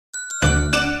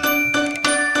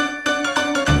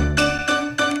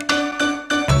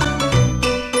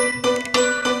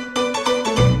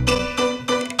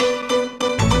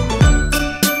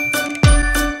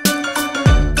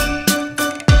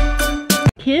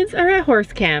kids are at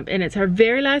horse camp and it's our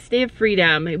very last day of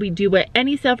freedom. We do what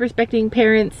any self-respecting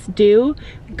parents do,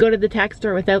 go to the tack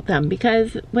store without them,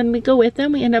 because when we go with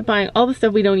them, we end up buying all the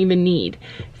stuff we don't even need.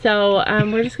 So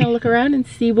we're just gonna look around and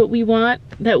see what we want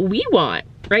that we want.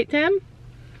 Right, Tim?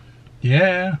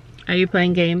 Yeah. Are you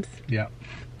playing games? Yeah.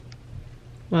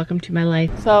 Welcome to my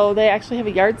life. So they actually have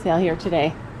a yard sale here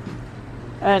today.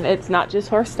 And it's not just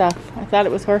horse stuff. I thought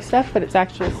it was horse stuff, but it's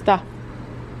actual stuff.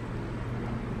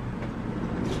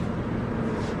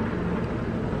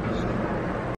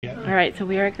 Alright, so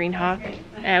we are at Green Hawk.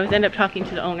 I was end up talking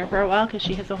to the owner for a while because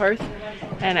she has a horse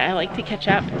and I like to catch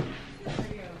up.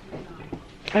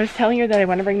 I was telling her that I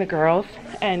want to bring the girls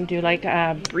and do like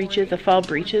breeches, a fall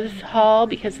breeches haul,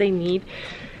 because they need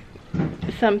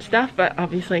some stuff, but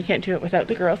obviously I can't do it without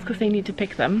the girls because they need to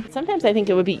pick them. Sometimes I think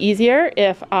it would be easier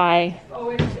if I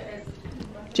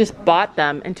just bought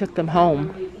them and took them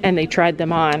home and they tried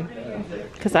them on,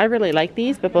 because I really like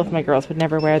these, but both my girls would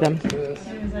never wear them.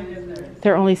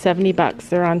 They're only 70 bucks.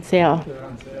 They're on sale.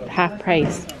 Half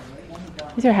price.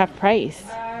 These are half price.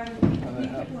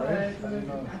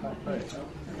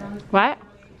 What?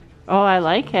 Oh, I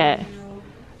like it.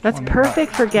 That's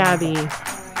perfect for Gabby.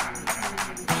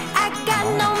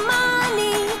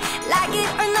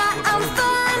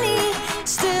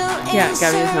 Yeah,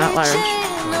 Gabby is not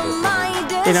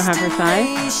large. They don't have her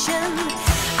size.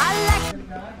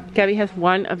 Gabby has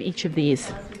one of each of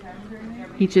these.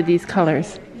 Each of these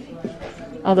colors.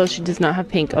 Although she does not have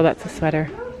pink. Oh, that's a sweater.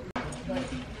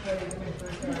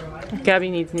 Gabby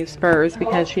needs new spurs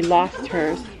because she lost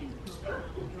hers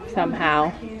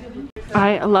somehow.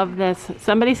 I love this.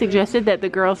 Somebody suggested that the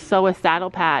girls sew a saddle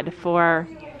pad for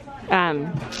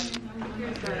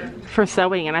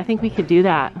sewing, and I think we could do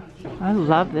that. I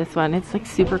love this one. It's like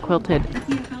super quilted.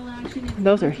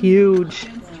 Those are huge.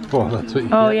 Oh, that's what you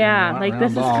oh yeah, like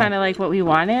this is kind of like what we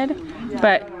wanted,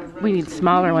 but we need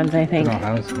smaller ones, I think. I don't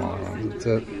have a smaller one. That's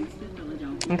it.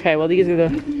 Okay, well these are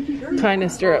the kind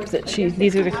of stirrups that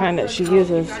these are the kind that she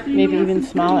uses. Maybe even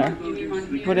smaller.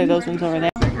 What are those ones over there?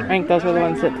 I think those are the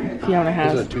ones that Fiona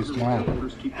has. Those are too small.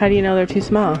 How do you know they're too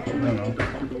small? I don't know.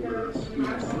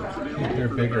 I think they're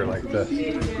bigger like this.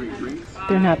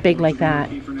 They're not big like that.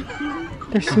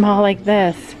 They're small like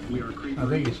this. I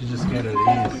think you should just get her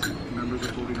these.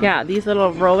 Yeah, these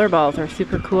little roller balls are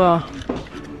super cool.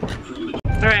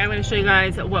 Alright, I'm going to show you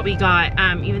guys what we got.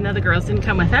 Even though the girls didn't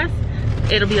come with us,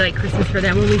 it'll be like Christmas for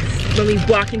them when we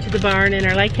walk into the barn and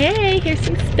are like, hey, here's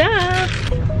some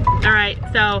stuff. Alright,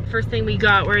 so first thing we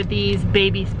got were these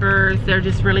baby spurs. They're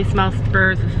just really small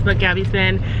spurs. This is what Gabby's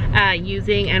been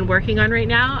using and working on right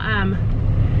now.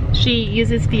 She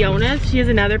uses Fiona's. She has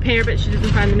another pair, but she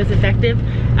doesn't find them as effective.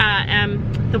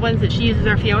 The ones that she uses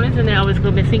are Fiona's, and they always go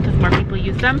missing because more people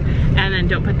use them and then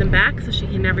don't put them back, so she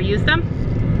can never use them.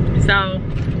 So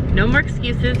no more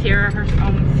excuses. Here are her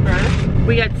own spurs.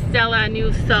 We got Stella a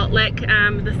new salt lick.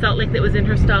 The salt lick that was in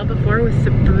her stall before was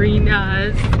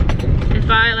Sabrina's. If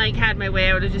I like had my way,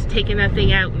 I would have just taken that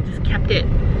thing out and just kept it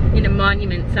in a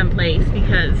monument someplace,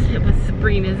 because it was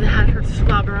Sabrina's that had her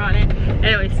slobber on it.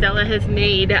 Anyway, Stella has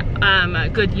made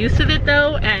good use of it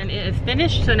though, and it is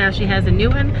finished, so now she has a new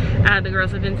one. The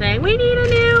girls have been saying, we need a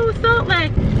new salt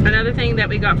lick. Another thing that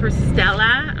we got for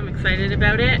Stella, I'm excited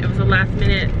about it. It was a last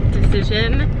minute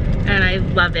decision and I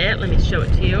love it. Let me show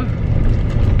it to you.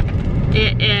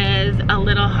 It is a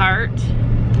little heart.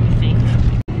 Let me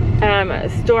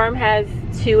see. Storm has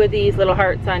two of these little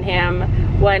hearts on him,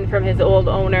 one from his old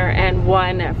owner and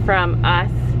one from us,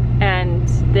 and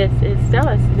this is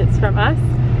Stella's. It's from us,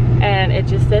 and it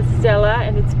just says Stella,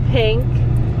 and it's pink.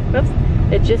 Oops.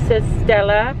 It just says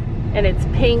Stella, and it's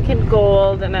pink and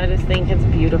gold, and I just think it's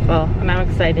beautiful, and I'm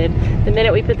excited. The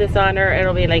minute we put this on her,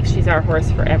 it'll be like she's our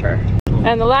horse forever.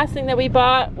 And the last thing that we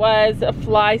bought was a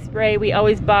fly spray. We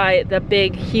always buy the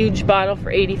big, huge bottle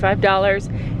for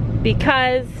 $85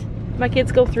 because my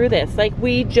kids go through this. Like,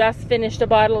 we just finished a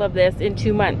bottle of this in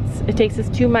 2 months. It takes us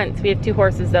 2 months. We have 2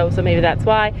 horses though, so maybe that's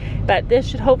why. But this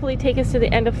should hopefully take us to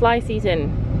the end of fly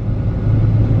season.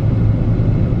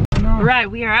 Right,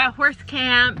 we are at horse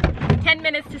camp. 10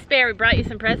 minutes to spare. We brought you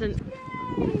some presents.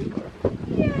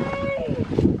 Yay.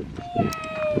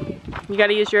 You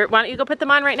gotta use your, why don't you go put them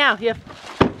on right now? Yeah.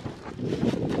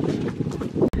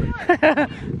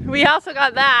 We also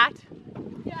got that.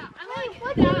 Yeah, I'm like,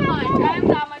 not that much. I have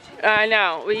that much. I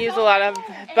know, we use a lot of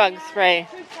bug spray.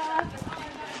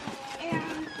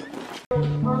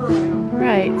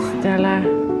 Right, Stella.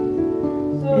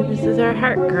 This is our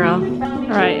heart girl.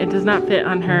 Alright, it does not fit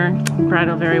on her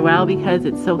bridle very well because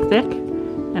it's so thick.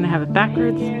 And I have it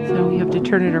backwards, so you have to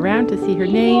turn it around to see her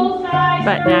name.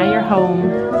 But now you're home,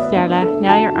 Stella.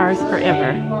 Now you're ours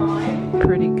forever.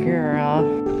 Pretty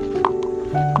girl.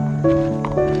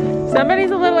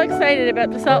 Somebody's a little excited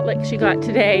about the salt lick she got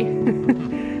today.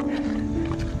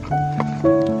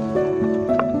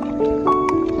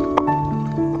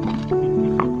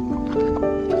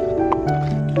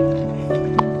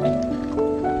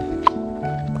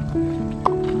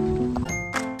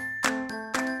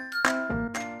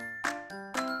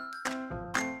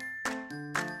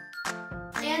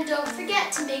 And don't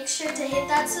forget to make sure to hit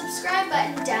that subscribe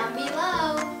button down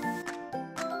below.